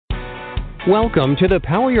Welcome to the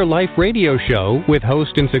Power Your Life radio show with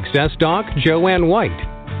host and success doc Joanne White.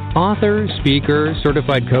 Author, speaker,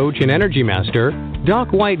 certified coach, and energy master,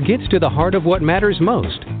 Doc White gets to the heart of what matters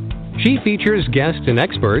most. She features guests and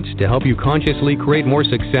experts to help you consciously create more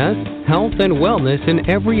success, health, and wellness in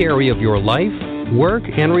every area of your life, work,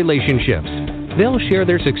 and relationships. They'll share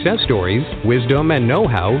their success stories, wisdom, and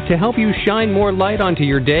know-how to help you shine more light onto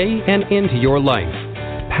your day and into your life.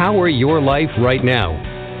 Power your life right now.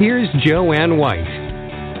 Here's Joanne White.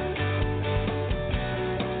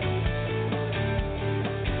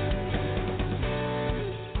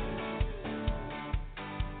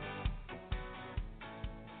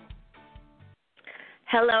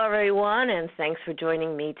 Hello, everyone, and thanks for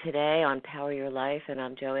joining me today on Power Your Life, and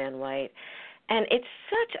I'm Joanne White. And it's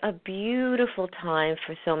such a beautiful time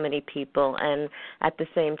for so many people, and at the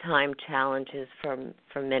same time, challenges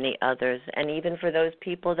for many others, and even for those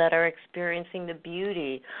people that are experiencing the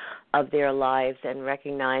beauty of their lives and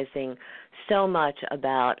recognizing so much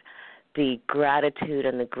about the gratitude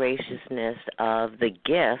and the graciousness of the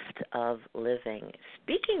gift of living.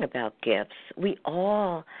 Speaking about gifts, we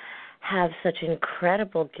all have such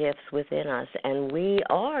incredible gifts within us, and we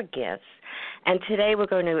are gifts. And today we're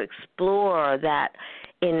going to explore that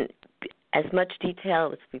in as much detail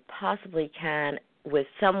as we possibly can with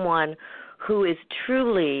someone who is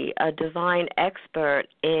truly a divine expert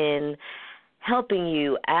in helping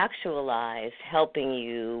you actualize, helping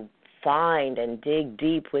you find and dig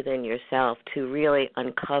deep within yourself to really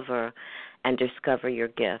uncover and discover your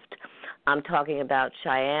gift. I'm talking about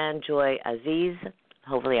Shajen Joy Aziz,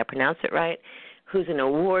 hopefully I pronounced it right, who's an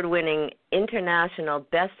award-winning international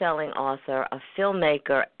best-selling author, a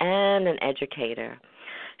filmmaker, and an educator.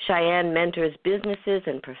 Shajen mentors businesses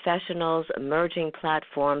and professionals, emerging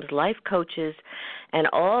platforms, life coaches, and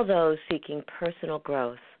all those seeking personal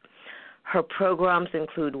growth. Her programs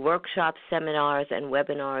include workshops, seminars, and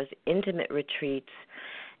webinars, intimate retreats,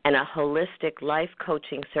 and a holistic life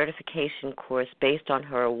coaching certification course based on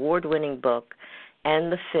her award-winning book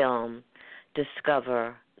and the film,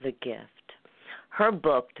 Discover the Gift. Her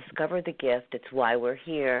book, Discover the Gift, It's Why We're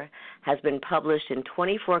Here, has been published in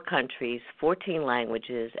 24 countries, 14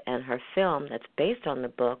 languages, and her film that's based on the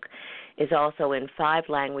book is also in 5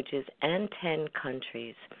 languages and 10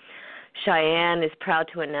 countries. Shajen is proud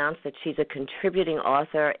to announce that she's a contributing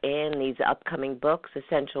author in these upcoming books,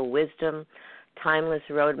 Essential Wisdom, Timeless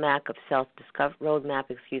Roadmap of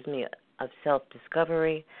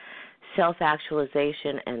Self-Discovery,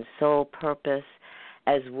 Self-Actualization and Soul Purpose,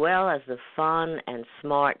 as well as the fun and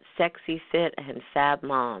smart, sexy fit and Fab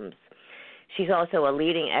Moms. She's also a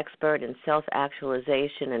leading expert in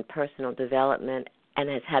self-actualization and personal development and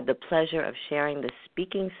has had the pleasure of sharing the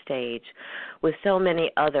speaking stage with so many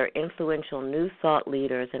other influential new thought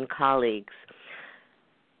leaders and colleagues,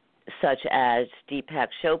 such as Deepak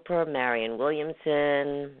Chopra, Marianne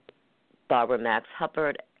Williamson, Marx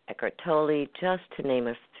Hubbard, Eckhart Tolle, just to name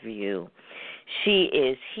a few. She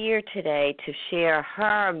is here today to share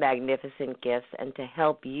her magnificent gifts and to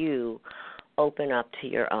help you open up to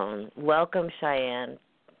your own. Welcome, Shajen.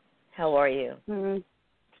 How are you?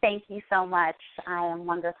 Thank you so much. I am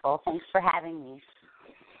wonderful. Thanks for having me.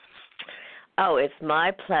 Oh, it's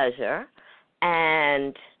my pleasure.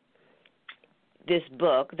 And this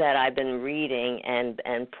book that I've been reading and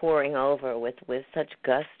poring over with such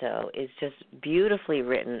gusto is just beautifully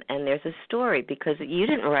written, and there's a story because you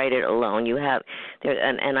didn't write it alone. You have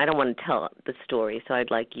and I don't want to tell the story, so I'd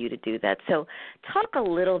like you to do that. So talk a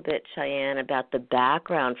little bit, Shajen, about the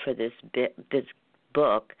background for this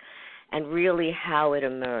book and really how it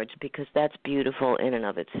emerged, because that's beautiful in and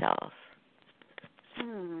of itself.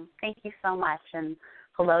 Thank you so much, and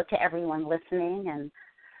hello to everyone listening, and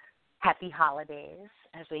happy holidays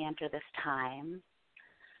as we enter this time.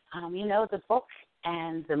 The book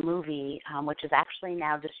and the movie, which is actually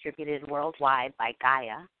now distributed worldwide by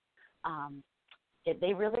Gaia,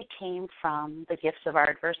 they really came from the gifts of our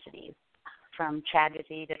adversities, from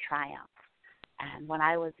tragedy to triumph. And when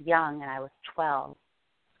I was young and I was 12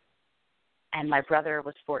 and my brother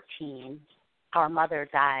was 14, our mother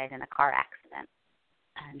died in a car accident.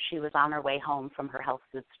 And she was on her way home from her health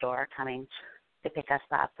food store coming to pick us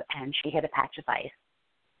up, and she hit a patch of ice,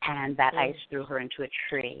 and that ice threw her into a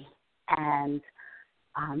tree. And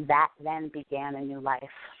that then began a new life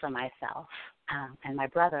for myself and my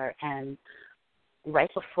brother. And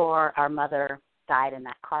right before our mother died in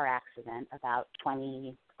that car accident, about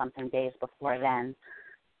 20-something days before then,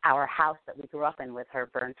 our house that we grew up in with her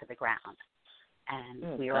burned to the ground.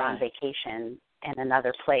 And we were on vacation in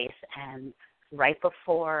another place, and right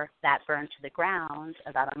before that burned to the ground,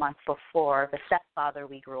 about a month before, the stepfather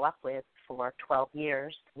we grew up with for 12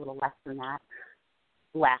 years, a little less than that,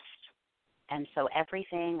 left. And so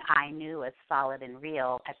everything I knew as solid and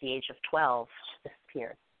real at the age of 12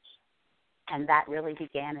 disappeared. And that really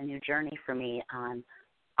began a new journey for me on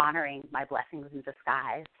honoring my blessings in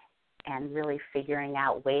disguise and really figuring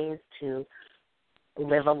out ways to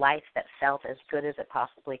live a life that felt as good as it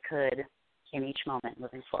possibly could in each moment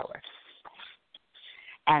moving forward.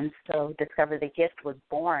 And so Discover the Gift was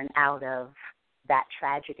born out of that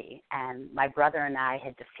tragedy. And my brother and I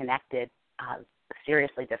had disconnected,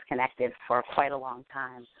 seriously disconnected for quite a long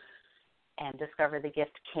time. And Discover the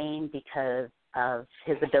Gift came because of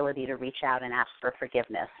his ability to reach out and ask for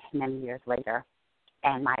forgiveness many years later,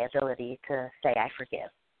 and my ability to say I forgive.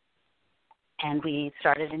 And we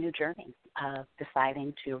started a new journey of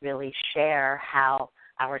deciding to really share how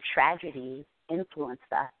our tragedies influenced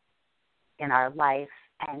us in our life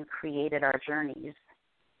and created our journeys.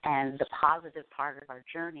 And the positive part of our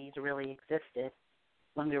journeys really existed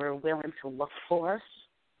when we were willing to look for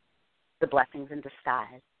the blessings in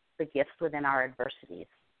disguise, the gifts within our adversities.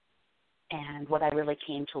 And what I really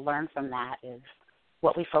came to learn from that is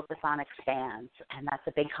what we focus on expands, and that's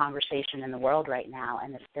a big conversation in the world right now,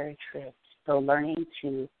 and it's very true. So learning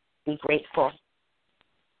to be grateful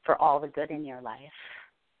for all the good in your life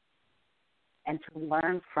and to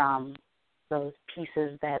learn from those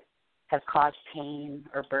pieces that have caused pain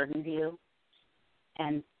or burdened you,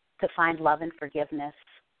 and to find love and forgiveness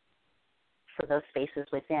for those spaces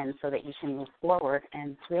within so that you can move forward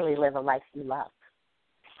and really live a life you love.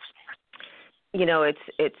 You know,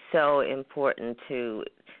 it's so important to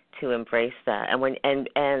embrace that.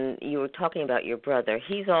 And you were talking about your brother.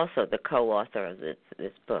 He's also the co-author of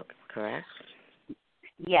this book, correct?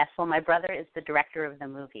 Yes. Well, my brother is the director of the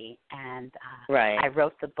movie, and right. I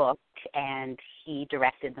wrote the book, and he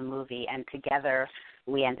directed the movie, and together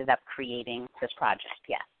we ended up creating this project.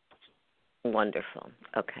 Yes. Wonderful.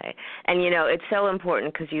 Okay. And, you know, it's so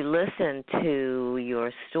important because you listen to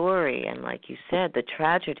your story and, like you said, the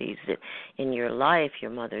tragedies in your life, your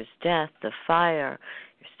mother's death, the fire,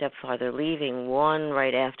 your stepfather leaving, one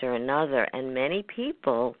right after another. And many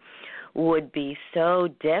people would be so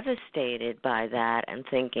devastated by that and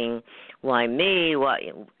thinking, why me?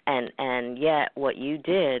 And yet what you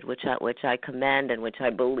did, which I commend and which I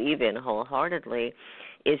believe in wholeheartedly,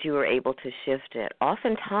 is you were able to shift it.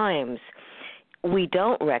 Oftentimes, we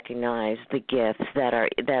don't recognize the gifts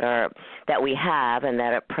that we have and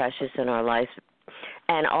that are precious in our lives.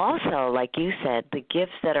 And also, like you said, the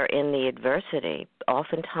gifts that are in the adversity.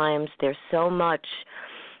 Oftentimes, there's so much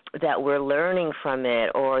that we're learning from it,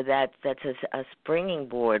 or that's a springing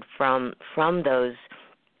board from those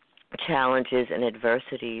challenges and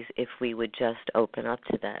adversities if we would just open up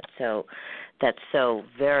to that. So that's so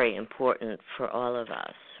very important for all of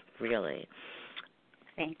us, really.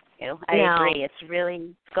 Thank you. I agree. It's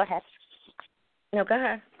really, go ahead. No, go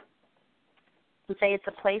ahead. I say it's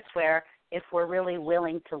a place where if we're really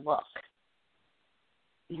willing to look,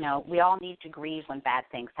 you know, we all need to grieve when bad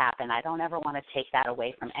things happen. I don't ever want to take that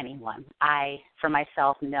away from anyone. I, for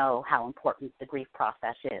myself, know how important the grief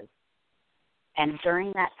process is. And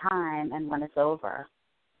during that time and when it's over,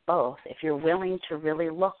 both, if you're willing to really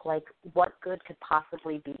look like what good could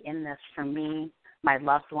possibly be in this for me, my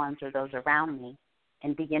loved ones, or those around me,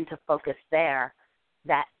 and begin to focus there,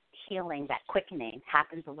 that healing, that quickening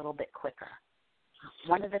happens a little bit quicker.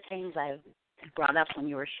 One of the things I brought up when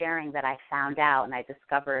you were sharing that I found out and I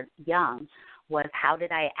discovered young was how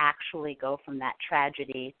did I actually go from that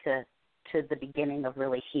tragedy to the beginning of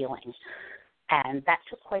really healing. And that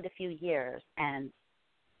took quite a few years. And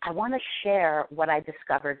I want to share what I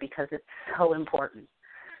discovered because it's so important.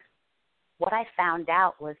 What I found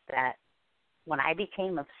out was that when I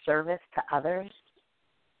became of service to others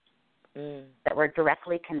that were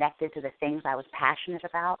directly connected to the things I was passionate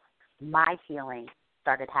about, my healing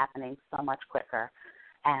started happening so much quicker.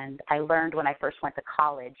 And I learned when I first went to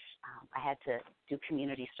college, I had to do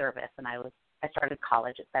community service, and I started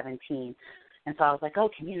college at 17. And so I was like, oh,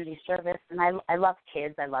 community service. And I love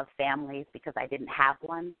kids. I love families because I didn't have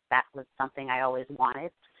one. That was something I always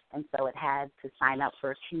wanted. And so it had to sign up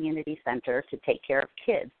for a community center to take care of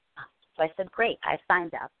kids. So I said, great, I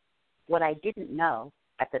signed up. What I didn't know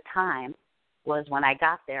at the time was when I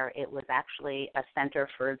got there, it was actually a center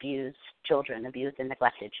for abused children, abused and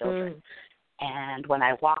neglected children. And when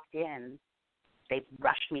I walked in, they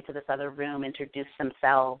rushed me to this other room, introduced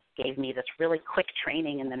themselves, gave me this really quick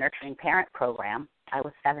training in the Nurturing Parent program. I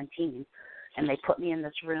was 17, and they put me in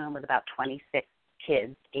this room with about 26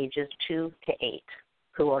 kids, ages 2 to 8,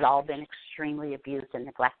 who had all been extremely abused and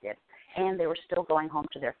neglected, and they were still going home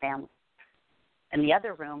to their families. In the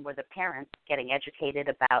other room were the parents getting educated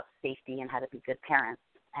about safety and how to be good parents.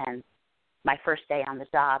 And my first day on the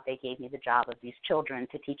job, they gave me the job of these children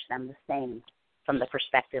to teach them the same from the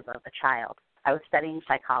perspective of a child. I was studying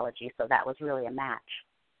psychology, so that was really a match.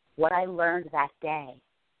 What I learned that day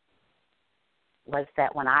was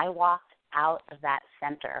that when I walked out of that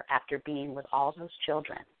center after being with all those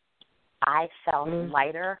children, I felt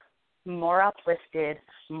lighter, more uplifted,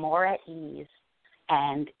 more at ease,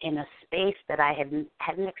 and in a space that I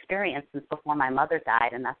hadn't experienced since before my mother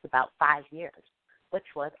died, and that's about 5 years, which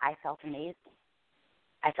was I felt amazing.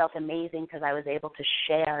 I felt amazing because I was able to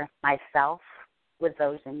share myself with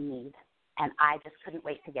those in need, and I just couldn't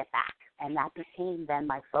wait to get back. And that became then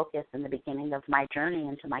my focus in the beginning of my journey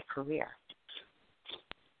into my career.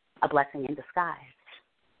 A blessing in disguise.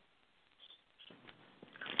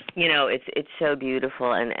 You know, it's so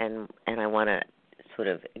beautiful, and I want to sort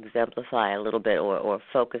of exemplify a little bit or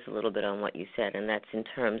focus a little bit on what you said, and that's in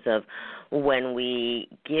terms of when we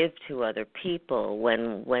give to other people,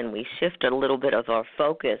 when we shift a little bit of our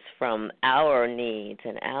focus from our needs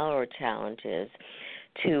and our challenges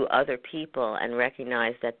to other people and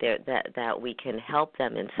recognize that that we can help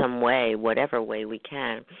them in some way, whatever way we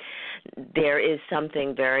can, there is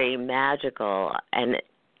something very magical and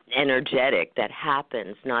energetic that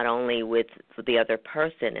happens not only with the other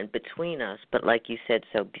person and between us, but like you said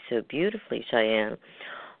so beautifully, Shajen,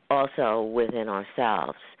 also within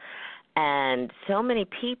ourselves. And so many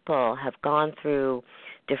people have gone through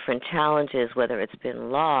different challenges, whether it's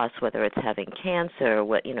been loss, whether it's having cancer,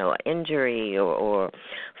 injury or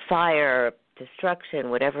fire, destruction,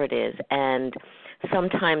 whatever it is. And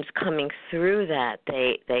sometimes coming through that,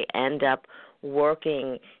 they end up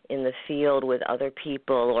working in the field with other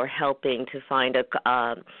people or helping to find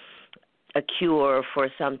a cure for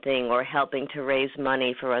something or helping to raise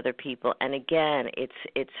money for other people. And again,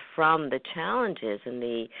 it's from the challenges and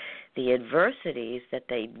the adversities that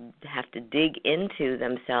they have to dig into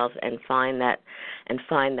themselves and find that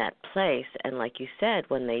place. And like you said,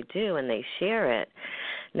 when they do and they share it,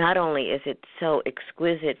 not only is it so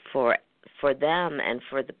exquisite for them and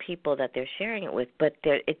for the people that they're sharing it with, but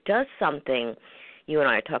it does something. You and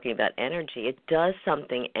I are talking about energy. It does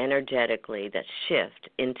something energetically that shifts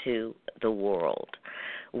into the world,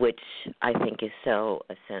 which I think is so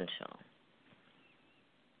essential.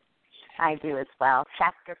 I do as well.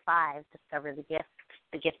 Chapter 5, Discover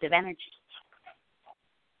the Gift of Energy.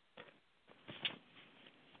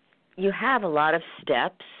 You have a lot of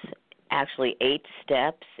steps, actually 8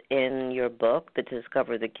 steps in your book, The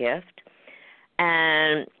Discover the Gift.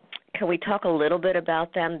 And can we talk a little bit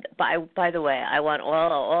about them? By the way, I want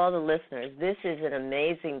all the listeners, this is an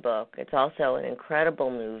amazing book. It's also an incredible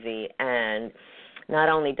movie, and not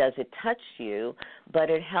only does it touch you, but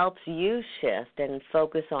it helps you shift and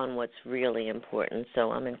focus on what's really important.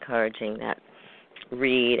 So I'm encouraging that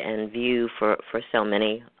read and view for so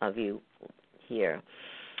many of you here.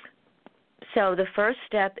 So the first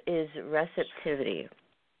step is receptivity.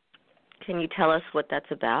 Can you tell us what that's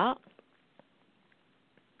about?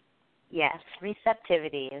 Yes,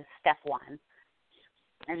 receptivity is step 1.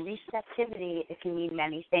 And receptivity, it can mean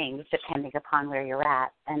many things depending upon where you're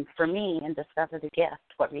at. And for me, in Discover the Gift,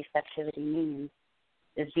 what receptivity means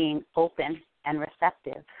is being open and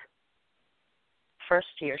receptive. First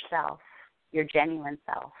to yourself, your genuine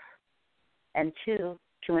self, and 2,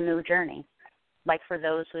 to a new journey. Like for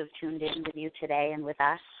those who have tuned in with you today and with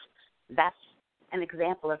us, that's an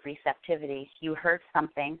example of receptivity. You heard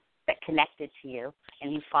something that connected to you,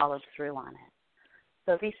 and you followed through on it.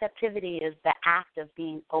 So receptivity is the act of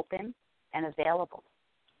being open and available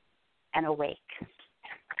and awake.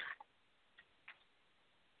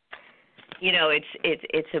 You know,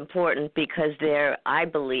 it's important because I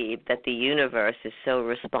believe that the universe is so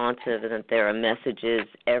responsive and that there are messages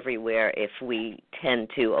everywhere if we tend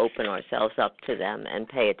to open ourselves up to them and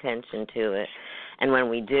pay attention to it. And when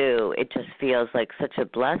we do, it just feels like such a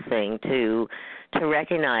blessing to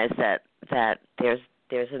recognize that there's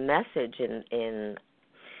a message in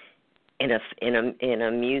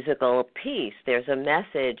a musical piece. There's a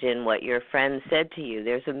message in what your friend said to you.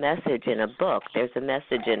 There's a message in a book. There's a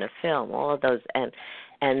message in a film. All of those,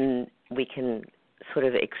 and we can sort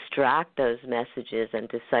of extract those messages and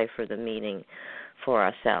decipher the meaning for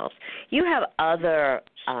ourselves. You have other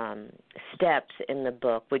steps in the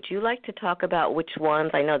book. Would you like to talk about which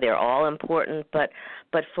ones? I know they're all important, but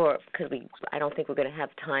I don't think we're going to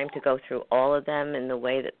have time to go through all of them in the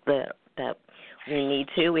way that we need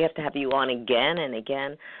to. We have to have you on again and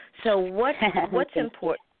again. So what's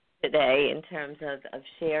important today in terms of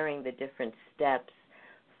sharing the different steps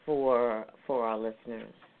for our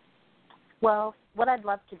listeners? Well, what I'd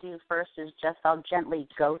love to do first is I'll gently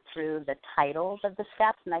go through the titles of the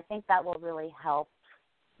steps, and I think that will really help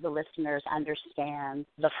the listeners understand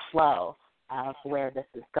the flow of where this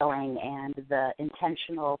is going and the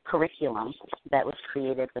intentional curriculum that was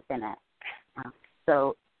created within it.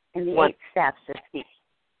 So in the 8 steps,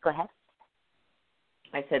 go ahead.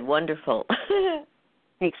 I said wonderful.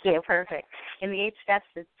 Thank you. Perfect. In the 8 steps,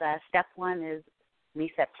 it's step 1 is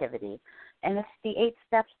receptivity. And it's the 8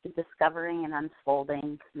 steps to discovering and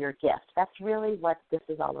unfolding your gift. That's really what this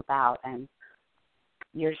is all about. And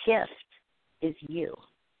your gift is you.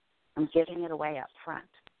 I'm giving it away up front.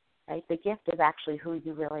 Right? The gift is actually who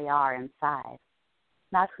you really are inside,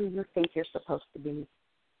 not who you think you're supposed to be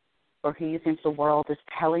or who you think the world is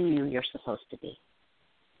telling you you're supposed to be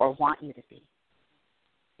or want you to be.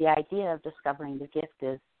 The idea of discovering the gift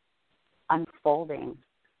is unfolding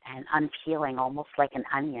and unpeeling, almost like an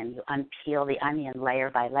onion. You unpeel the onion layer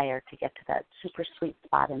by layer to get to that super sweet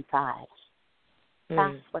spot inside.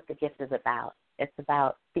 That's what the gift is about. It's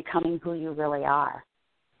about becoming who you really are.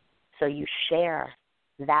 So you share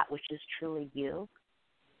that which is truly you,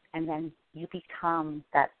 and then you become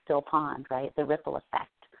that still pond, right, the ripple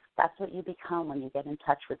effect. That's what you become when you get in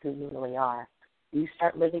touch with who you really are. And you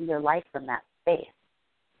start living your life from that space.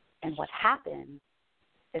 And what happens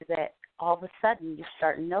is that all of a sudden you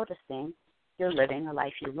start noticing you're living a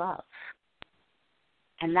life you love.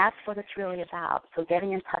 And that's what it's really about. So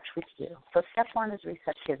getting in touch with you. So step 1 is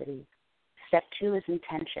receptivity. Step 2 is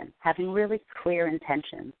intention, having really clear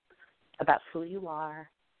intentions about who you are,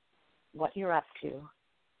 what you're up to,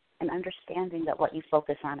 and understanding that what you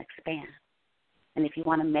focus on expands. And if you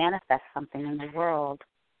want to manifest something in the world,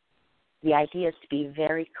 the idea is to be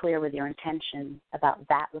very clear with your intention about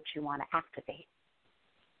that which you want to activate.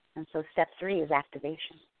 And so step 3 is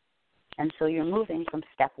activation. And so you're moving from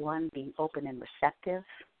step 1, being open and receptive,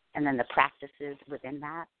 and then the practices within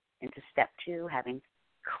that, into step 2, having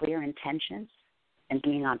clear intentions and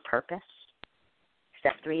being on purpose.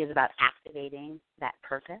 Step 3 is about activating that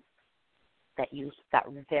purpose that you got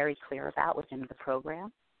very clear about within the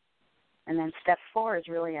program. And then step 4 is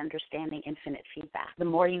really understanding infinite feedback. The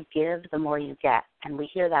more you give, the more you get. And we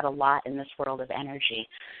hear that a lot in this world of energy.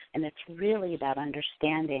 And it's really about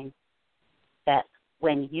understanding that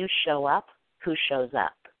when you show up, who shows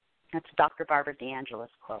up? That's Dr. Barbara DeAngelis'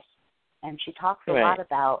 quote. And she talks a lot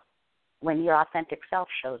about when your authentic self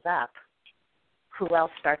shows up, who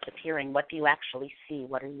else starts appearing? What do you actually see?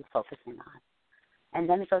 What are you focusing on? And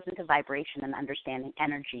then it goes into vibration and understanding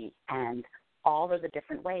energy and all of the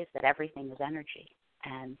different ways that everything is energy.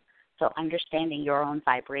 And so understanding your own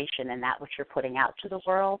vibration and that which you're putting out to the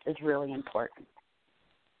world is really important.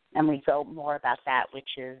 And we go more about that, which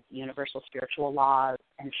is universal spiritual laws,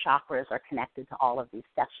 and chakras are connected to all of these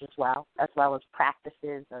steps as well as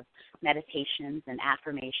practices of meditations and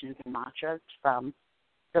affirmations and mantras from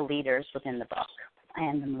the leaders within the book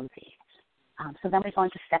and the movie. So then we go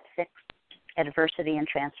into step 6, adversity and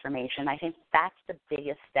transformation. I think that's the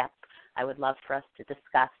biggest step I would love for us to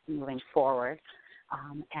discuss moving forward.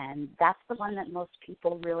 And that's the one that most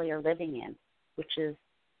people really are living in, which is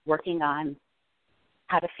working on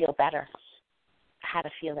how to feel better, how to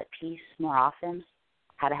feel at peace more often,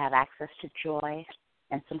 how to have access to joy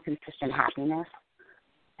and some consistent happiness.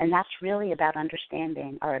 And that's really about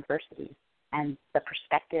understanding our adversities and the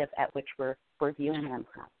perspective at which we're viewing them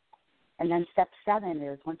from. And then step 7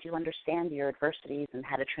 is once you understand your adversities and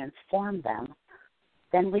how to transform them,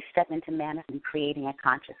 then we step into manifesting and creating a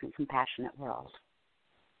conscious and compassionate world.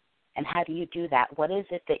 And how do you do that? What is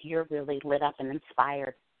it that you're really lit up and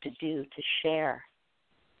inspired to do, to share,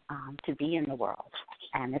 to be in the world?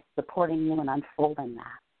 And it's supporting you and unfolding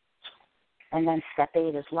that. And then step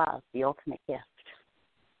 8 is love, the ultimate gift,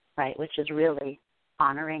 right, which is really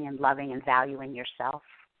honoring and loving and valuing yourself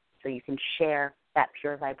so you can share that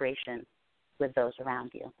pure vibration with those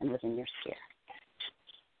around you and within your sphere.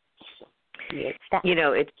 You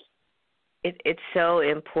know, it's so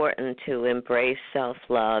important to embrace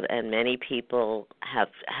self-love, and many people have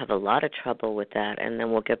a lot of trouble with that. And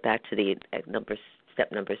then we'll get back to the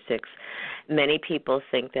step number 6. Many people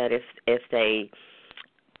think that if they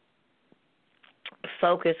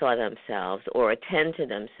focus on themselves or attend to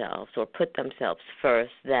themselves or put themselves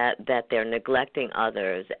first, that they're neglecting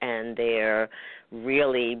others, and their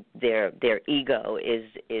ego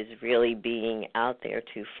is really being out there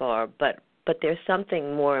too far. But there's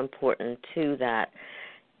something more important to that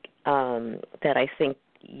that I think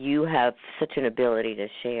you have such an ability to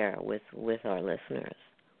share with our listeners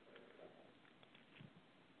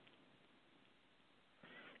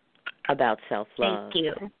about self-love. Thank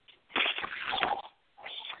you.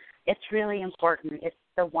 It's really important.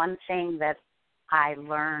 the one thing that I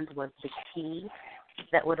learned was the key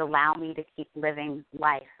that would allow me to keep living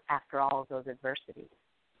life after all of those adversities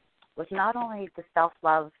was not only the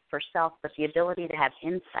self-love for self, but the ability to have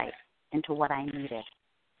insight into what I needed.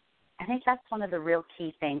 I think that's one of the real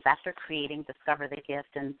key things after creating Discover the Gift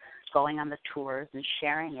and going on the tours and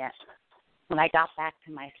sharing it. When I got back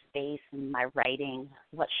to my space and my writing,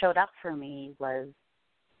 what showed up for me was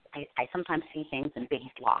I sometimes see things in big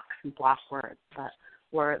blocks and block words, but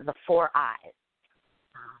were the 4 I's.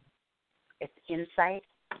 It's insight,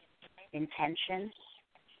 intention,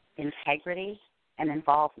 integrity, and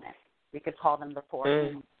involvement. We could call them the 4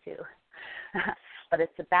 E's too. But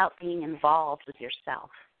it's about being involved with yourself,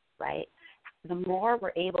 right? The more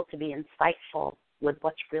we're able to be insightful with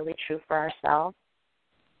what's really true for ourselves,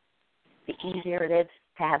 the easier it is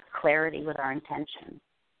to have clarity with our intentions.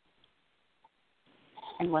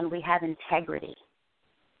 And when we have integrity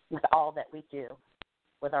with all that we do,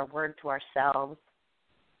 with our word to ourselves,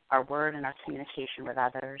 our word and our communication with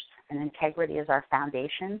others, and integrity is our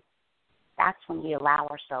foundation, that's when we allow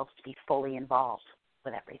ourselves to be fully involved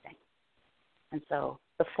with everything. And so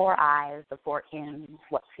the 4 I's, the 4 N's,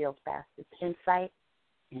 what feels best, it's insight,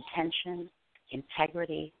 intention,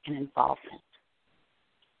 integrity, and involvement.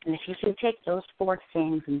 And if you can take those 4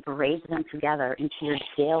 things and braid them together into your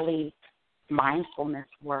daily mindfulness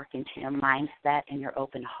work, into your mindset and your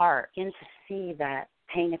open heart, and to see that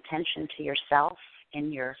paying attention to yourself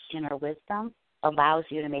and your inner wisdom allows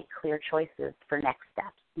you to make clear choices for next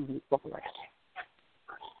steps moving forward.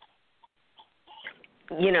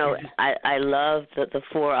 You know, I love the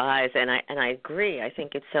 4 I's, and I agree. I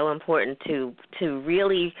think it's so important to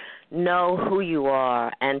really know who you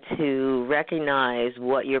are and to recognize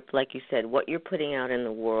what you're, like you said, what you're putting out in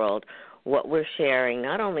the world, what we're sharing,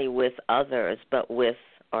 not only with others but with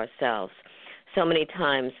ourselves. So many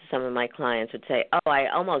times some of my clients would say, oh, I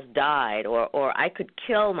almost died, or I could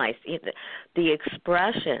kill myself. The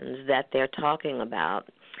expressions that they're talking about,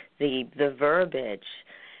 the verbiage,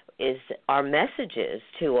 is our messages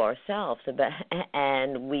to ourselves,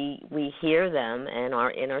 and we hear them, and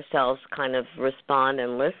our inner selves kind of respond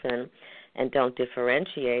and listen and don't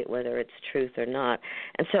differentiate whether it's truth or not.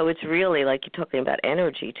 And so it's really, like you're talking about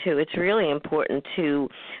energy too, it's really important to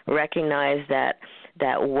recognize that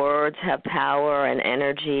words have power and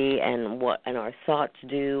energy, and our thoughts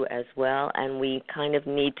do as well, and we kind of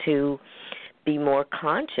need to be more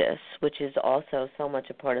conscious, which is also so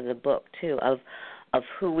much a part of the book too, of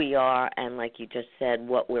who we are, and like you just said,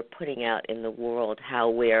 what we're putting out in the world, how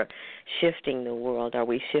we're shifting the world. Are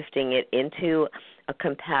we shifting it into a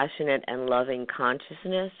compassionate and loving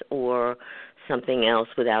consciousness, or something else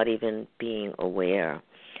without even being aware?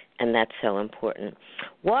 And that's so important.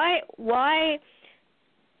 Why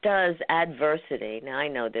does adversity, now I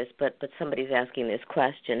know this, but somebody's asking this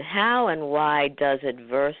question, how and why does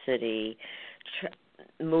adversity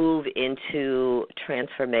move into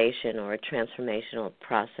transformation or a transformational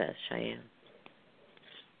process, Shajen?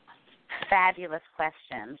 Fabulous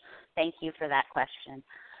question. Thank you for that question.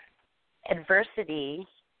 Adversity,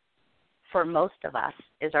 for most of us,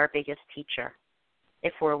 is our biggest teacher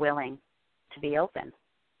if we're willing to be open.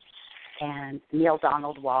 And Neil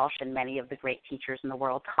Donald Walsh and many of the great teachers in the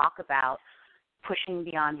world talk about pushing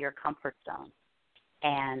beyond your comfort zone.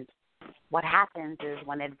 And what happens is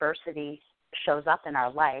when adversity shows up in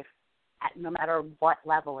our life, at no matter what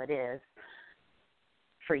level it is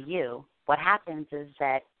for you, what happens is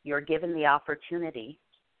that you're given the opportunity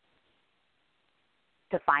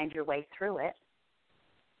to find your way through it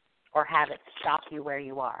or have it stop you where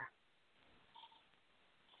you are.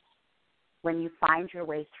 When you find your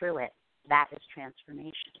way through it, that is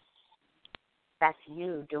transformation. That's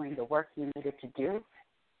you doing the work you needed to do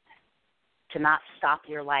to not stop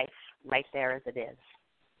your life right there as it is.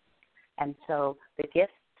 And so the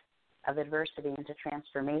gift of adversity into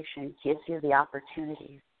transformation gives you the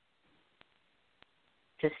opportunity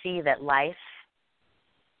to see that life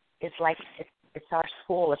is like it's our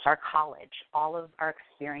school, it's our college. All of our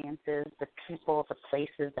experiences, the people, the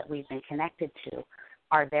places that we've been connected to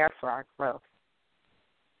are there for our growth.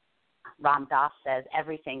 Ram Dass says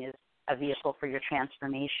everything is a vehicle for your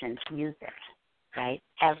transformation. Use it. Right?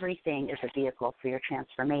 Everything is a vehicle for your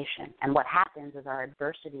transformation. And what happens is our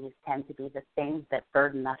adversities tend to be the things that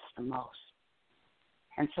burden us the most.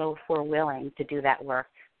 And so if we're willing to do that work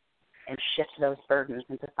and shift those burdens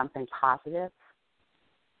into something positive,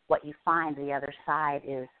 what you find the other side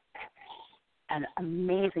is an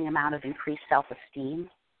amazing amount of increased self-esteem,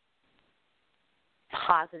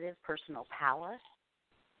 positive personal power,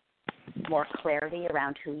 more clarity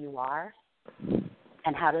around who you are,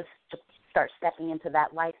 and how to start stepping into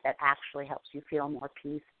that life that actually helps you feel more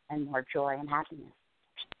peace and more joy and happiness.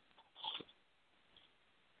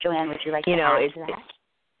 Joanne, would you like to add to that?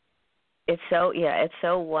 It's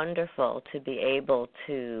so wonderful to be able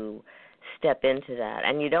to step into that.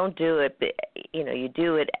 And you don't do it, you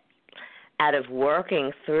do it out of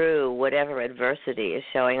working through whatever adversity is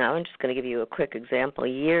showing up. I'm just going to give you a quick example.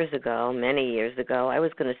 Many years ago, I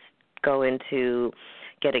was going to go into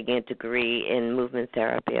getting a degree in movement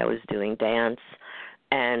therapy. I was doing dance,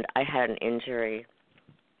 and I had an injury,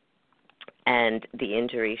 and the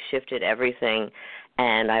injury shifted everything,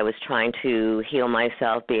 and I was trying to heal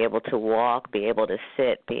myself, be able to walk, be able to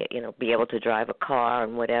sit, be able to drive a car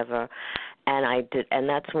and whatever. And I did, and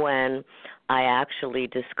that's when I actually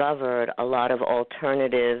discovered a lot of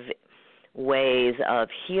alternative ways of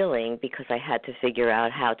healing, because I had to figure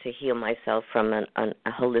out how to heal myself from a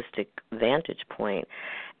holistic vantage point.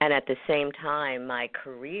 And at the same time, my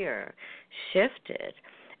career shifted.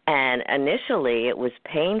 And initially it was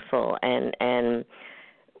painful, and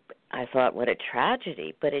I thought, what a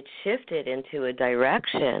tragedy. But it shifted into a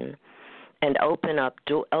direction and opened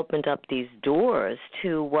up these doors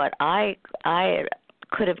to what I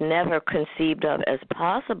could have never conceived of as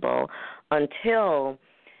possible until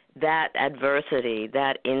that adversity,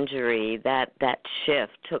 that injury, that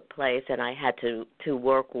shift took place, and I had to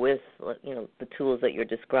work with the tools that you're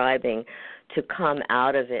describing to come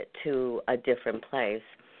out of it to a different place,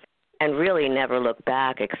 and really never look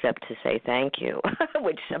back except to say thank you,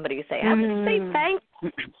 which somebody say, I would say thank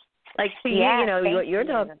you. Like to what you're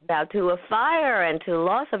talking about, to a fire and to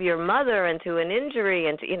loss of your mother and to an injury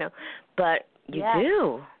and to, but you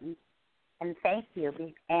do. And thank you.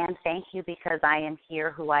 And thank you because I am here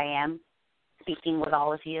who I am, speaking with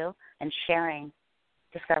all of you and sharing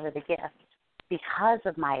Discover the Gift because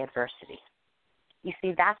of my adversity. You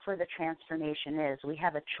see, that's where the transformation is. We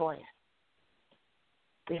have a choice.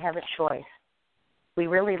 We have a choice. We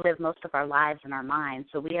really live most of our lives in our minds,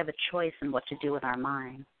 so we have a choice in what to do with our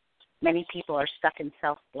mind. Many people are stuck in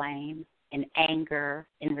self-blame, in anger,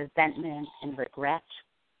 in resentment, in regret.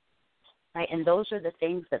 Right? And those are the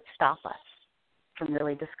things that stop us from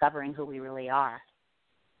really discovering who we really are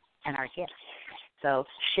and our gifts. So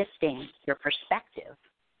shifting your perspective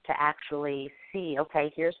to actually see,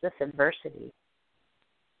 okay, here's this adversity.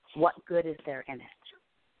 What good is there in it?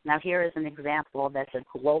 Now here is an example that's a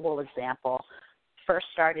global example. First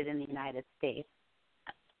started in the United States.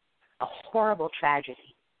 A horrible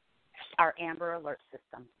tragedy. Our Amber Alert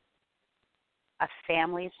system. A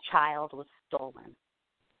family's child was stolen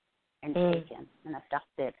and taken and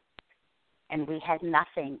abducted. And we had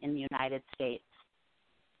nothing in the United States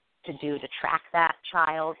to do to track that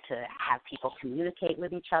child, to have people communicate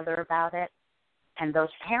with each other about it. And those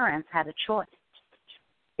parents had a choice.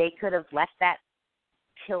 They could have let that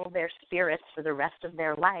kill their spirits for the rest of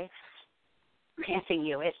their life. Granting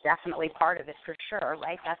you, it's definitely part of it for sure,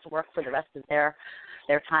 right? That's work for the rest of their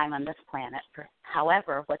time on this planet.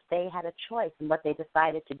 However, what they had a choice, and what they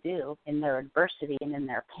decided to do in their adversity and in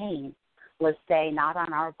their pain was say, not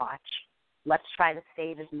on our watch. Let's try to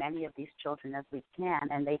save as many of these children as we can.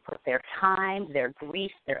 And they put their time, their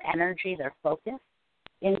grief, their energy, their focus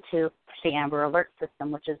into the Amber Alert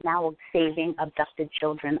system, which is now saving abducted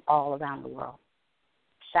children all around the world.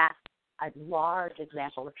 That's a large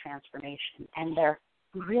example of transformation, and they're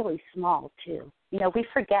really small too. We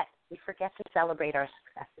forget to celebrate our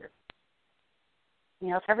successes.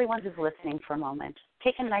 If everyone who's listening for a moment,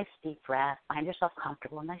 take a nice deep breath, find yourself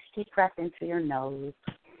comfortable, a nice deep breath in through your nose,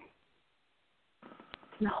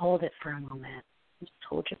 and hold it for a moment. Just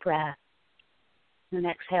hold your breath, and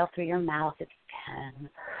then exhale through your mouth if you can,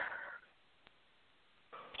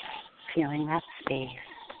 feeling that space.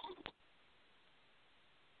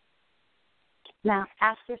 Now,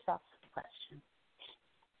 ask yourself this question.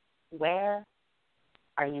 Where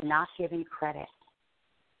are you not giving credit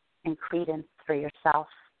and credence for yourself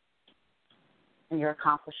and your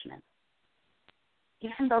accomplishments?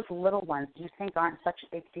 Even those little ones you think aren't such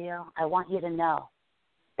a big deal, I want you to know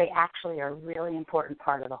they actually are a really important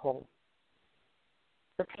part of the whole.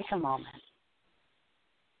 So take a moment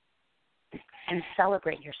and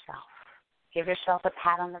celebrate yourself. Give yourself a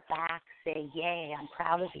pat on the back. Say, yay, I'm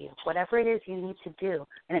proud of you. Whatever it is you need to do.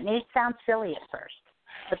 And it may sound silly at first,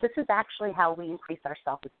 but this is actually how we increase our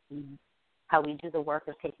self-esteem, how we do the work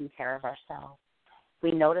of taking care of ourselves.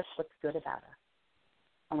 We notice what's good about us,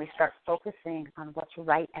 and we start focusing on what's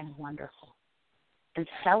right and wonderful and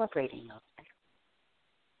celebrating those things.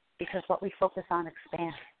 Because what we focus on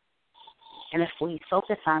expands. And if we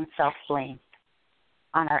focus on self-blame,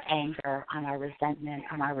 on our anger, on our resentment,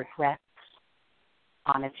 on our regrets,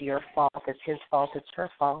 on it's your fault, it's his fault, it's her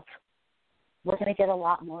fault, we're going to get a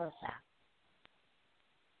lot more of that.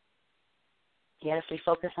 Yet if we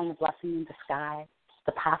focus on the blessing in disguise,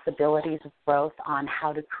 the possibilities of growth, on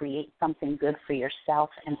how to create something good for yourself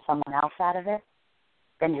and someone else out of it,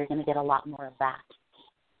 then you're going to get a lot more of that.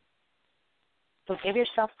 So give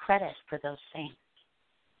yourself credit for those things.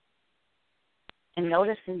 And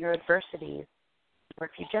notice in your adversities, where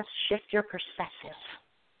if you just shift your perspective,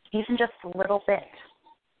 even just a little bit,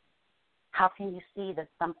 how can you see that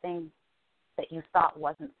something that you thought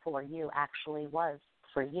wasn't for you actually was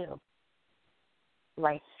for you?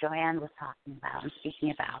 Like Joanne was talking about and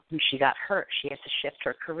speaking about, when she got hurt, she had to shift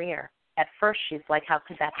her career. At first, she's like, how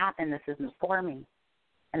could that happen? This isn't for me.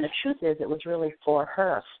 And the truth is, it was really for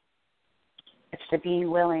her. It's the being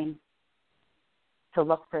willing to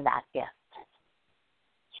look for that gift.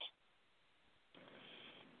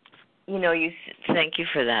 You know, thank you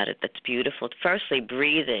for that. That's beautiful. Firstly,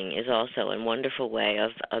 breathing is also a wonderful way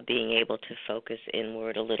of being able to focus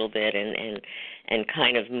inward a little bit and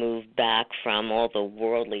kind of move back from all the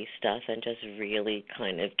worldly stuff and just really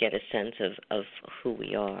kind of get a sense of who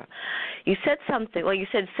we are. You said something. Well, you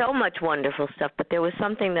said so much wonderful stuff, but there was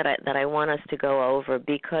something that I want us to go over,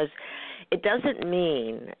 because it doesn't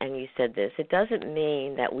mean, and you said this, it doesn't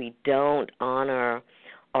mean that we don't honor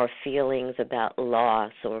our feelings about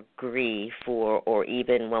loss or grief or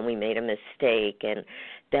even when we made a mistake, and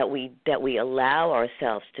that we allow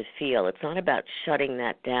ourselves to feel. It's not about shutting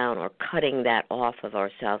that down or cutting that off of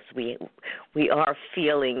ourselves. We are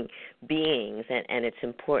feeling beings, and it's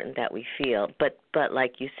important that we feel. But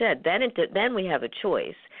like you said, then we have a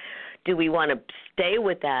choice. Do we want to stay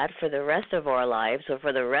with that for the rest of our lives or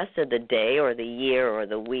for the rest of the day or the year or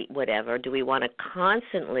the week, whatever? Do we want to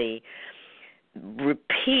constantly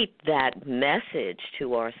repeat that message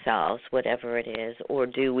to ourselves, whatever it is, or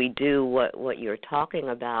do we do what you're talking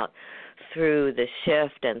about through the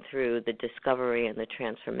shift and through the discovery and the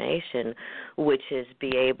transformation, which is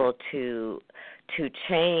be able to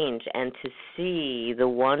change and to see the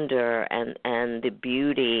wonder and the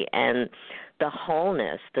beauty and the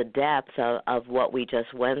wholeness, the depth of what we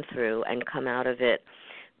just went through, and come out of it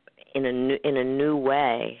in a new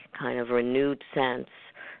way, kind of renewed sense,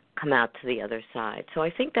 come out to the other side. So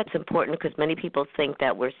I think that's important, because many people think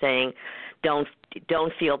that we're saying don't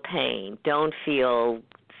feel pain, don't feel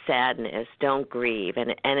sadness, don't grieve,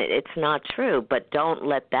 and it's not true, but don't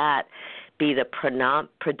let that be the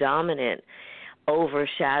predominant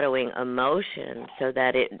overshadowing emotion so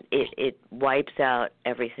that it wipes out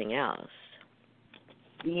everything else.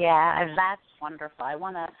 Yeah, that's wonderful.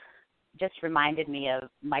 Just reminded me of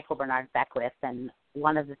Michael Bernard Beckwith, and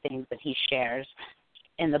one of the things that he shares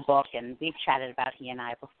in the book, and we've chatted about he and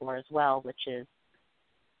I before as well, which is,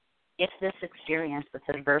 if this experience, this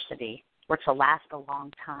adversity, were to last a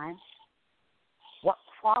long time, what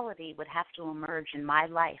quality would have to emerge in my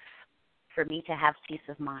life for me to have peace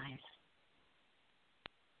of mind?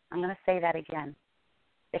 I'm going to say that again.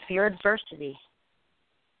 If your adversity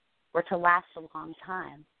were to last a long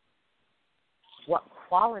time, what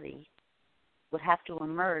quality would have to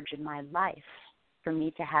emerge in my life for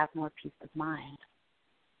me to have more peace of mind?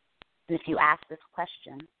 And if you ask this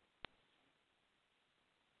question,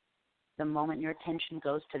 the moment your attention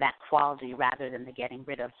goes to that quality rather than the getting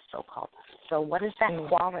rid of, so-called. So what is that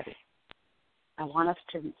quality? I want us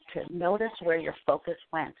to notice where your focus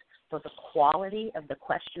went. So the quality of the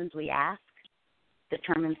questions we ask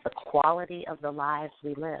determines the quality of the lives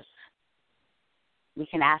we live. We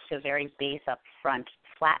can ask a very base up front,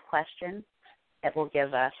 flat question that will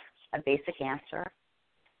give us a basic answer,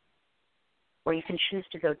 or you can choose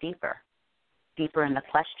to go deeper in the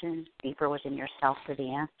question, deeper within yourself for the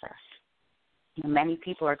answer. You know, many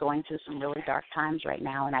people are going through some really dark times right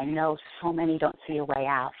now, and I know so many don't see a way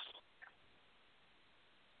out.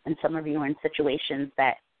 And some of you are in situations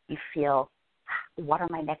that you feel, what are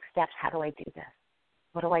my next steps? How do I do this?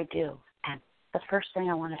 What do I do? And the first thing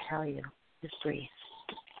I want to tell you is breathe.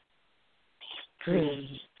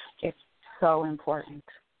 Breathe. It's so important.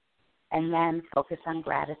 And then focus on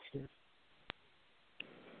gratitude.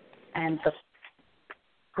 And the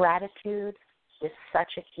gratitude is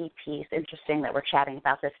such a key piece. Interesting that we're chatting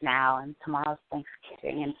about this now, and tomorrow's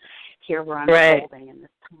Thanksgiving, and here we're unfolding in this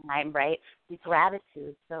time, right? The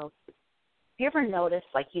gratitude. So, have you ever noticed,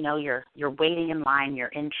 like, you know, you're waiting in line, you're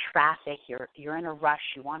in traffic, you're in a rush,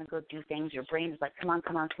 you want to go do things, your brain is like, come on,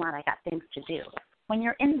 I got things to do. When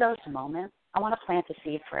you're in those moments, I want to plant a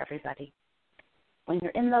seed for everybody. When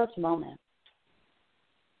you're in those moments,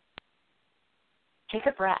 take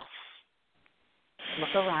a breath,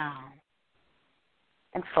 look around,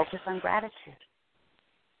 and focus on gratitude.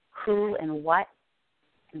 Who and what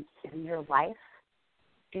in your life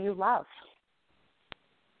do you love?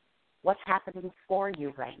 what's happening for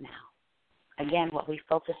you right now. Again, what we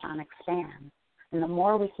focus on expands. And the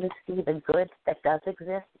more we can see the good that does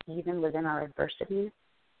exist, even within our adversities,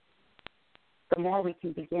 the more we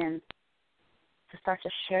can begin to start to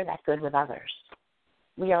share that good with others.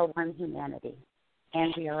 We are one humanity,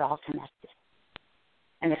 and we are all connected.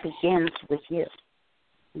 And it begins with you,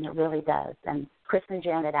 and it really does. And Chris and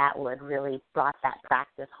Janet Atwood really brought that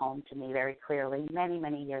practice home to me very clearly many,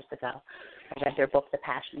 many years ago. I read their book, The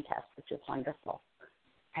Passion Test, which is wonderful.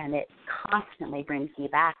 And it constantly brings me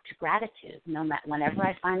back to gratitude. Whenever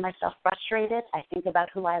I find myself frustrated, I think about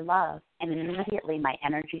who I love, and immediately my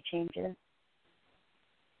energy changes,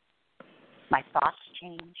 my thoughts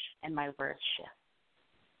change, and my words shift.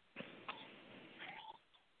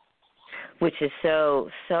 Which is so,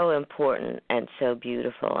 so important and so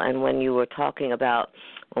beautiful. And when you were talking about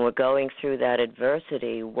when we're going through that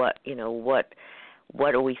adversity, what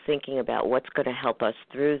are we thinking about? What's going to help us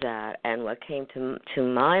through that? And what came to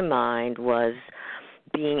my mind was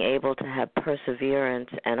being able to have perseverance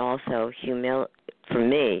and also for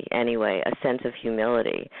me anyway, a sense of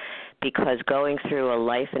humility. Because going through a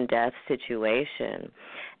life and death situation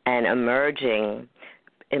and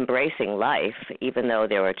embracing life, even though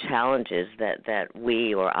there are challenges that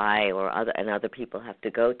we or I or other people have to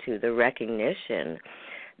go to, the recognition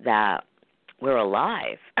that we're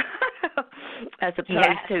alive as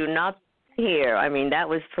opposed to not here. I mean, that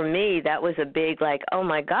was, for me, that was a big, like, oh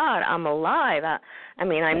my God, I'm alive. I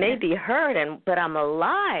mean, I may be hurt, but I'm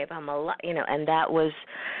alive. I'm alive, and that was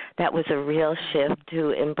a real shift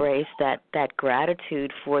to embrace that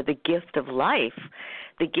gratitude for the gift of life,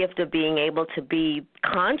 the gift of being able to be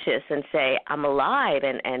conscious and say, I'm alive,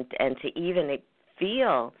 and to even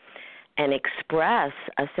feel and express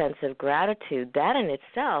a sense of gratitude. That in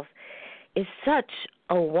itself is such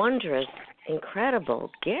a wondrous, incredible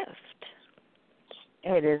gift.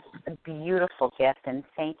 It is a beautiful gift, and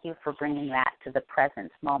thank you for bringing that to the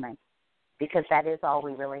present moment, because that is all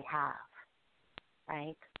we really have,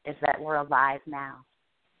 right, is that we're alive now,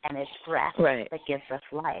 and it's breath that gives us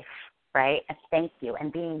life, right? And thank you.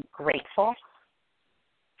 And being grateful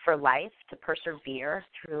for life, to persevere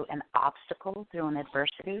through an obstacle, through an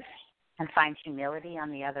adversity, and find humility on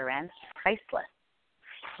the other end, priceless.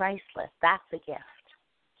 Priceless. That's a gift.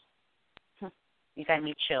 You got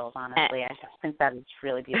me chills, honestly. I just think that is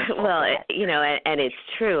really beautiful. Well, and it's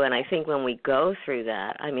true. And I think when we go through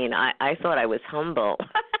that, I mean, I thought I was humble.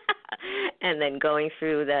 And then going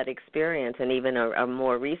through that experience, and even a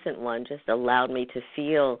more recent one, just allowed me to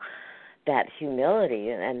feel that humility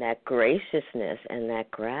and that graciousness and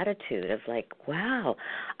that gratitude of like, wow,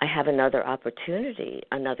 I have another opportunity,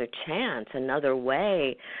 another chance, another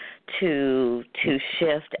way to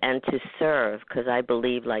shift and to serve, because I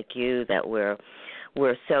believe, like you, that we're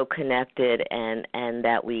so connected and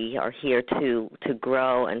that we are here to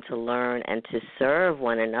grow and to learn and to serve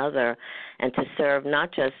one another and to serve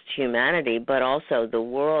not just humanity but also the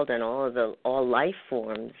world and all life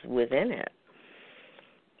forms within it.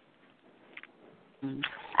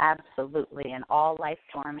 Absolutely, and all life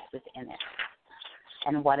forms within it.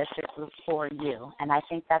 And what if it was for you? And I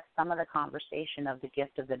think that's some of the conversation of the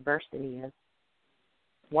gift of adversity is,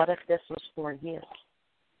 what if this was for you?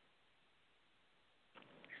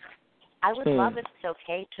 I would love, if it's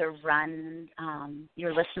okay, to run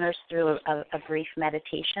your listeners through a brief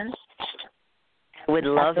meditation. Would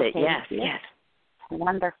love it, yes.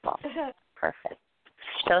 Wonderful. Perfect.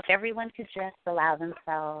 So if everyone could just allow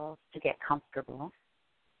themselves to get comfortable.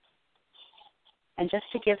 And just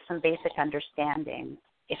to give some basic understanding,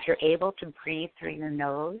 if you're able to breathe through your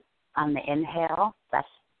nose on the inhale,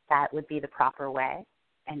 that would be the proper way,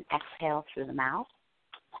 and exhale through the mouth.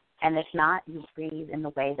 And if not, you breathe in the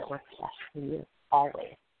way that works best for you,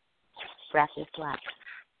 always. Breath is life.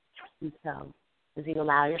 And so as you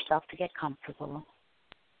allow yourself to get comfortable,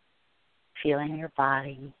 feeling your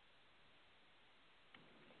body,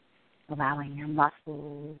 allowing your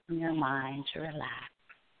muscles and your mind to relax,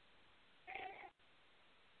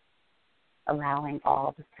 allowing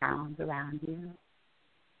all the sounds around you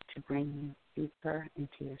to bring you deeper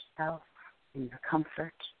into yourself and your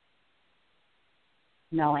comfort,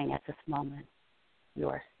 knowing at this moment you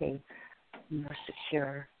are safe and you are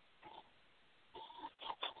secure.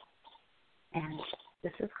 And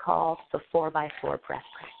this is called the 4x4 breath practice.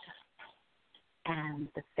 And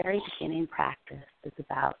the very beginning practice is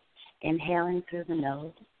about inhaling through the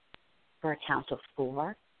nose for a count of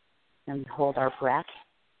 4, and we hold our breath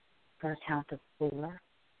for a count of 4.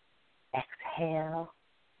 Exhale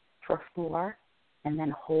for 4, and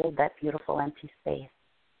then hold that beautiful empty space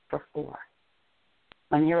for 4.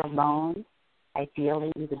 When you're alone,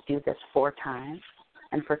 ideally you would do this 4 times,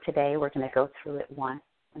 And for today, we're going to go through it once,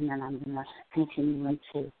 and then I'm going to continue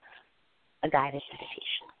into a guided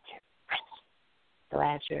meditation. So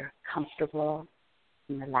as you're comfortable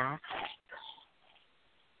and relaxed,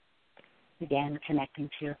 again, connecting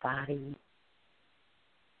to your body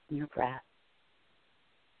and your breath.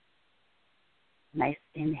 Nice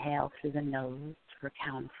inhale through the nose for a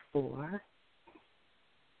count of 4.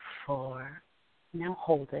 4. Now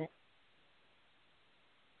hold it.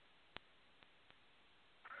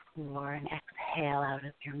 4, and exhale out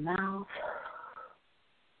of your mouth.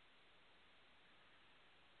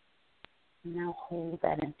 Now hold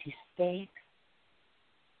that empty space.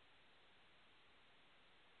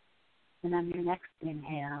 And on your next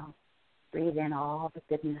inhale, breathe in all the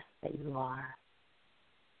goodness that you are.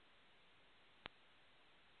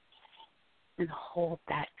 And hold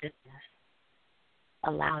that goodness.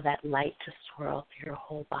 Allow that light to swirl through your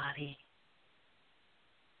whole body.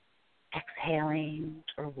 Exhaling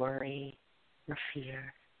or worry or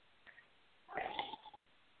fear.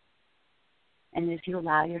 And as you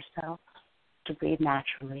allow yourself to breathe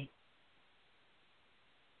naturally,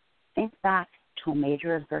 think back to a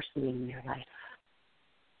major adversity in your life.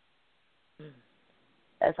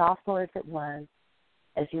 As awful as it was,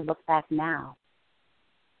 as you look back now,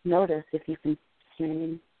 notice if you can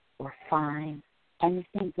see or find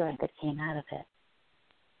anything good that came out of it.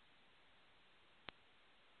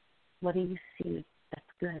 What do you see that's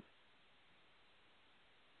good?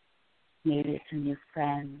 Maybe it's a new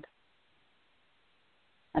friend,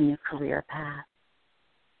 a new career path,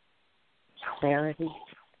 clarity,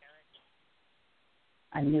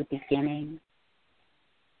 a new beginning,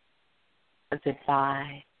 a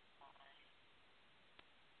goodbye.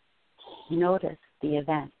 Notice the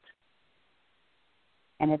event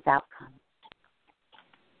and its outcome.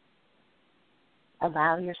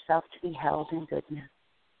 Allow yourself to be held in goodness.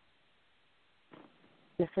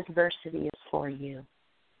 This adversity is for you.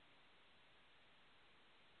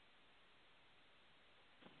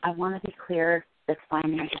 I want to be clear that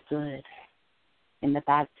finding the good in the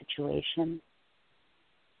bad situation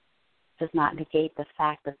does not negate the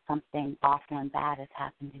fact that something awful and bad has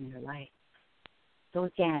happened in your life. So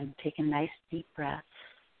again, take a nice deep breath,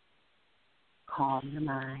 calm your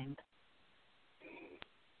mind.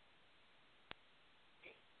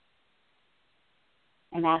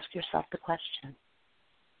 And ask yourself the question,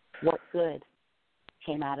 what good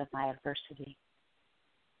came out of my adversity?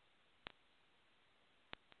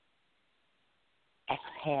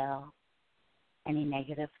 Exhale any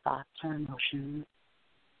negative thoughts or emotions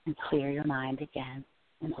and clear your mind again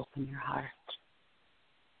and open your heart.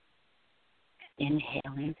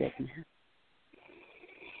 Inhaling goodness.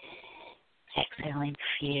 Exhaling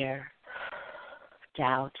fear,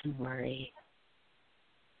 doubt, and worry.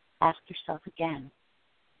 Ask yourself again,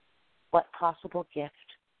 what possible gift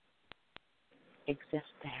exists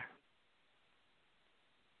there?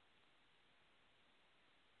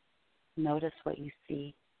 Notice what you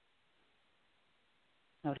see.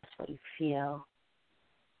 Notice what you feel.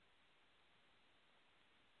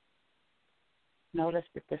 Notice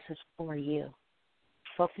that this is for you.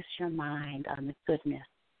 Focus your mind on the goodness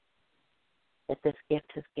that this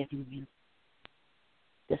gift has given you,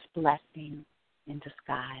 this blessing in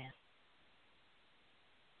disguise.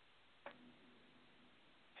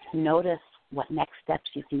 Notice what next steps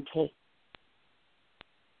you can take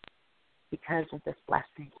because of this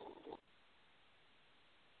blessing.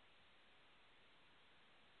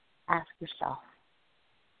 Ask yourself,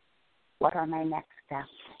 what are my next steps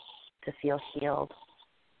to feel healed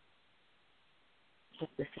with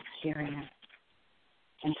this experience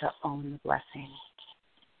and to own the blessing?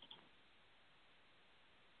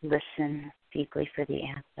 Listen deeply for the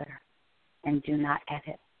answer and do not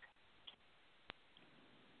edit.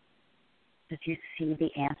 If you see the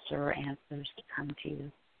answer or answers that come to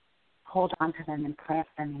you, hold on to them and plant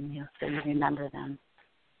them in you so you remember them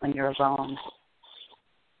when you're alone.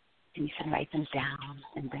 And you can write them down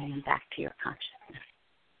and bring them back to your consciousness.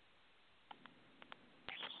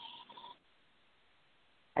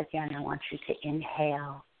 Again, I want you to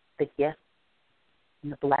inhale the gifts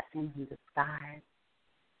and the blessings in disguise.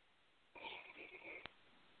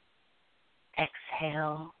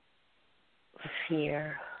 Exhale the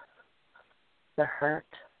fear, the hurt,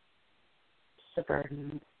 the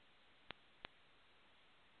burden,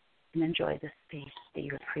 and enjoy the space that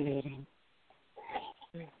you're creating.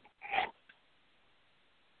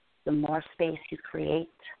 The more space you create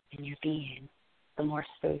in your being, the more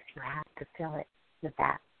space you have to fill it with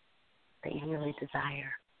that you really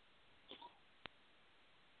desire.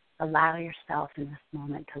 Allow yourself in this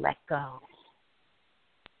moment to let go.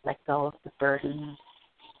 Let go of the burdens,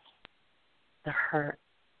 the hurt,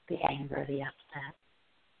 the anger, the upset,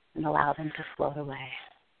 and allow them to float away.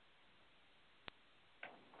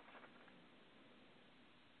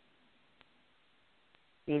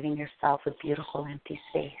 Leaving yourself a beautiful empty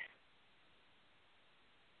space.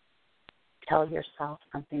 Tell yourself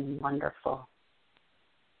something wonderful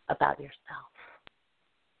about yourself.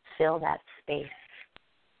 Fill that space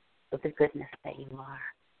with the goodness that you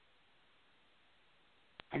are.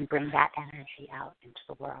 And bring that energy out into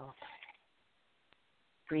the world.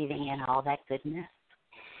 Breathing in all that goodness.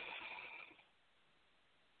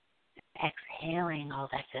 Exhaling all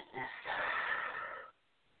that goodness.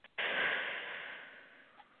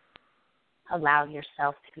 Allow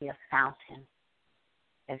yourself to be a fountain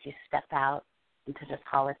as you step out into this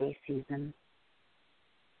holiday season.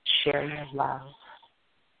 Share your love.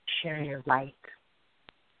 Share your light.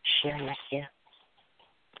 Share your gifts.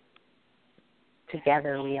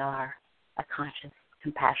 Together we are a conscious,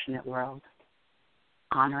 compassionate world,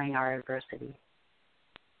 honoring our adversity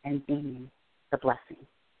and being the blessing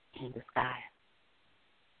in disguise.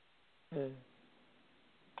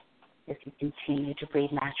 If you continue to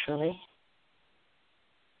breathe naturally,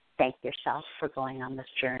 thank yourself for going on this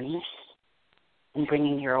journey and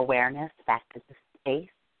bringing your awareness back to the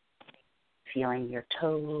space, feeling your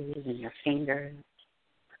toes and your fingers,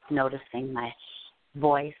 noticing my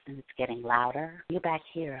voice and it's getting louder. You're back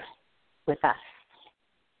here with us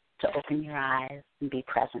to open your eyes and be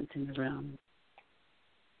present in the room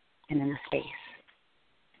and in the space.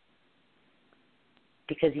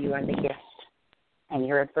 Because you are the gift and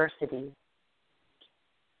your adversities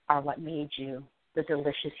are what made you the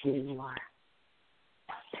delicious you are.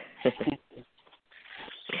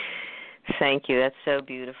 Thank you. That's so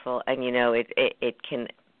beautiful. And, you know, it can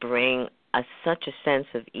bring such a sense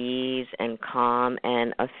of ease and calm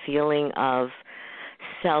and a feeling of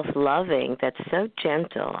self-loving that's so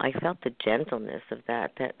gentle. I felt the gentleness of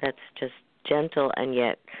that. That's just gentle and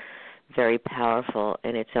yet very powerful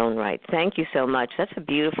in its own right. Thank you so much. That's a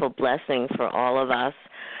beautiful blessing for all of us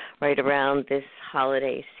right around this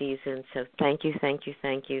holiday season. So thank you, thank you,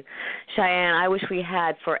 thank you. Shajen, I wish we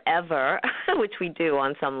had forever, which we do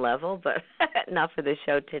on some level, but not for the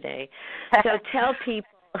show today. So tell people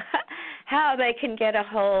how they can get a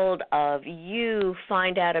hold of you,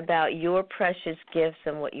 find out about your precious gifts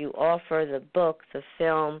and what you offer, the book, the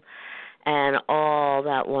film, and all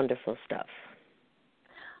that wonderful stuff.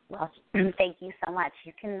 Well, thank you so much.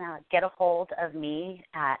 You can get a hold of me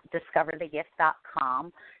at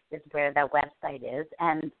discoverthegift.com is where the website is.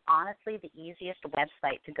 And honestly, the easiest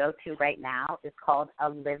website to go to right now is called A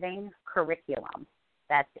Living Curriculum.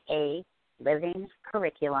 That's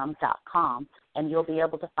alivingcurriculum.com. And you'll be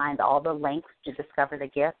able to find all the links to Discover the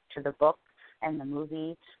Gift, to the book and the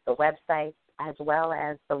movie, the website, as well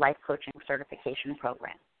as the life coaching certification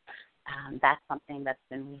program. That's something that's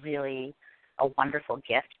been really a wonderful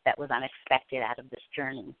gift that was unexpected out of this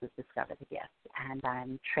journey to Discover the Gift. And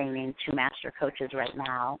I'm training 2 master coaches right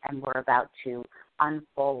now, and we're about to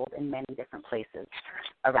unfold in many different places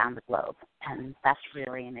around the globe. And that's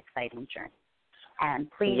really an exciting journey.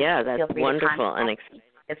 And please that's feel free wonderful to contact and me.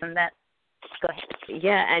 Isn't that? Go ahead.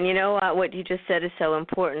 Yeah, and you know what you just said is so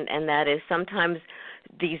important, and that is sometimes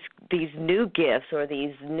these new gifts or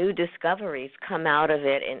these new discoveries come out of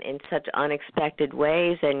it in such unexpected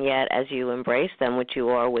ways, and yet as you embrace them, which you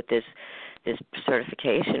are with this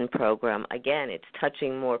certification program, again, it's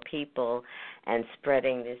touching more people and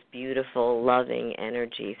spreading this beautiful, loving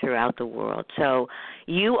energy throughout the world. So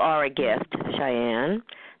you are a gift, Shajen.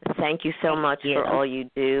 Thank you so much for all you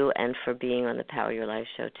do and for being on the Power Your Life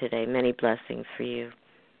show today. Many blessings for you.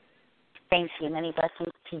 Thank you. Many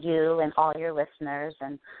blessings to you and all your listeners.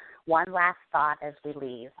 And one last thought as we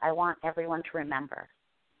leave. I want everyone to remember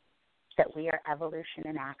that we are evolution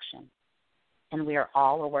in action, and we are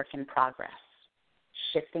all a work in progress,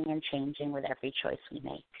 shifting and changing with every choice we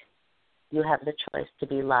make. You have the choice to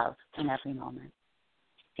be loved in every moment.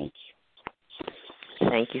 Thank you.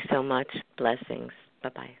 Thank you so much. Blessings.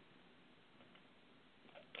 Bye-bye.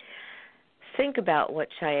 Think about what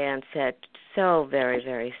Shajen said, so very,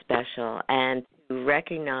 very special, and to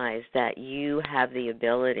recognize that you have the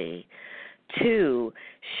ability to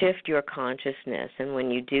shift your consciousness, and when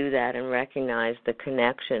you do that and recognize the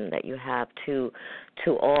connection that you have to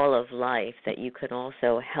all of life, that you can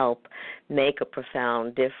also help make a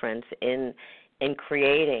profound difference in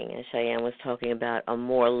creating, as Shajen was talking about, a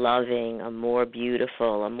more loving, a more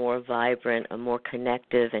beautiful, a more vibrant, a more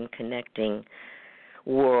connective and connecting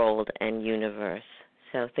world and universe.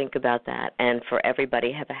 So think about that. And for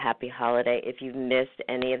everybody, have a happy holiday. If you've missed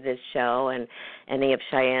any of this show and any of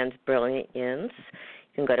Shajen's brilliance,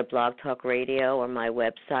 You can go to Blog Talk Radio or my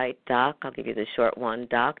website, Doc. I'll give you the short one,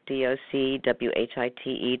 docwhite.org.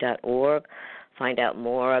 Find out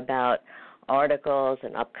more about articles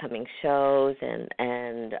and upcoming shows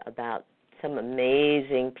and about some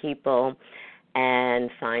amazing people, and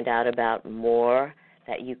find out about more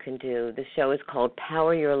that you can do. The show is called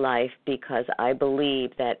Power Your Life because I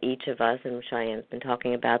believe that each of us, and Cheyenne's been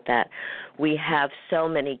talking about that, we have so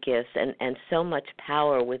many gifts and so much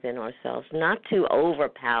power within ourselves, not to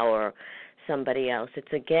overpower somebody else.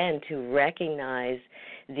 It's, again, to recognize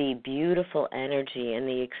the beautiful energy and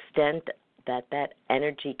the extent that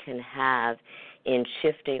energy can have in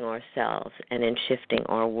shifting ourselves and in shifting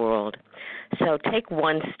our world. So take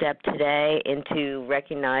one step today into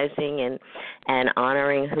recognizing and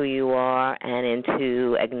honoring who you are, and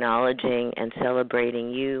into acknowledging and celebrating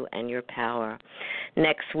you and your power.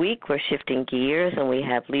 Next week, we're shifting gears, and we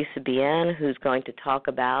have Lisa Bien, who's going to talk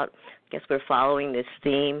about, I guess we're following this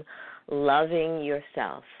theme, loving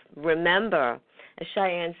yourself. Remember, as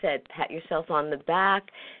Cheyenne said, pat yourself on the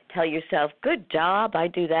back, tell yourself, good job. I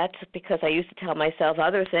do that because I used to tell myself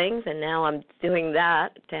other things, and now I'm doing that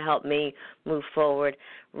to help me move forward.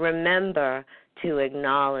 Remember to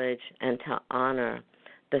acknowledge and to honor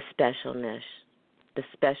the specialness,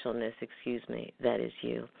 that is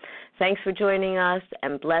you. Thanks for joining us,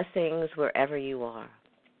 and blessings wherever you are.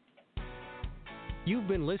 You've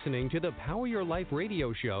been listening to the Power Your Life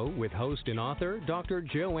radio show with host and author Dr.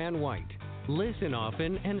 Joanne White. Listen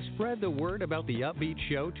often and spread the word about the upbeat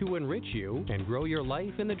show to enrich you and grow your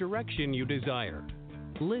life in the direction you desire.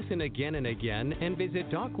 Listen again and again, and visit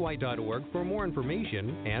docwhite.org for more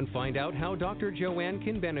information and find out how Dr. Joanne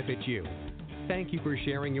can benefit you. Thank you for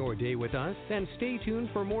sharing your day with us, and stay tuned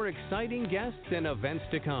for more exciting guests and events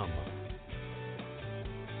to come.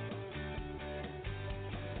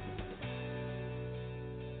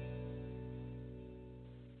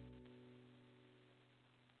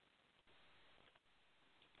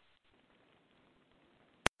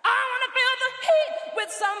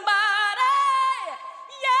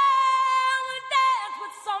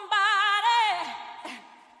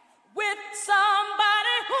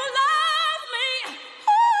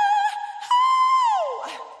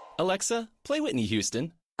 Alexa, play Whitney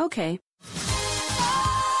Houston. Okay.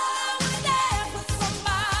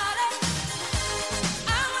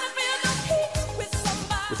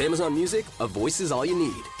 With Amazon Music, a voice is all you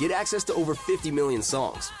need. Get access to over 50 million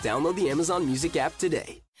songs. Download the Amazon Music app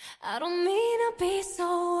today. I don't mean to be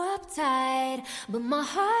so uptight, but my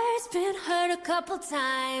heart's been hurt a couple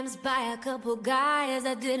times by a couple guys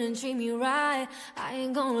that didn't treat me right. I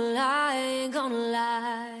ain't gonna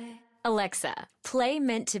lie. Alexa, play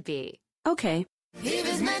Meant to Be. Okay. If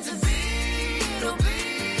it's meant to be, it'll be,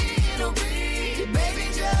 it'll be. Baby,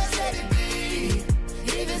 just let it be.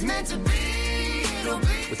 If it's meant to be, it'll be.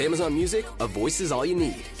 With Amazon Music, a voice is all you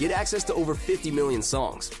need. Get access to over 50 million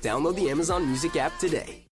songs. Download the Amazon Music app today.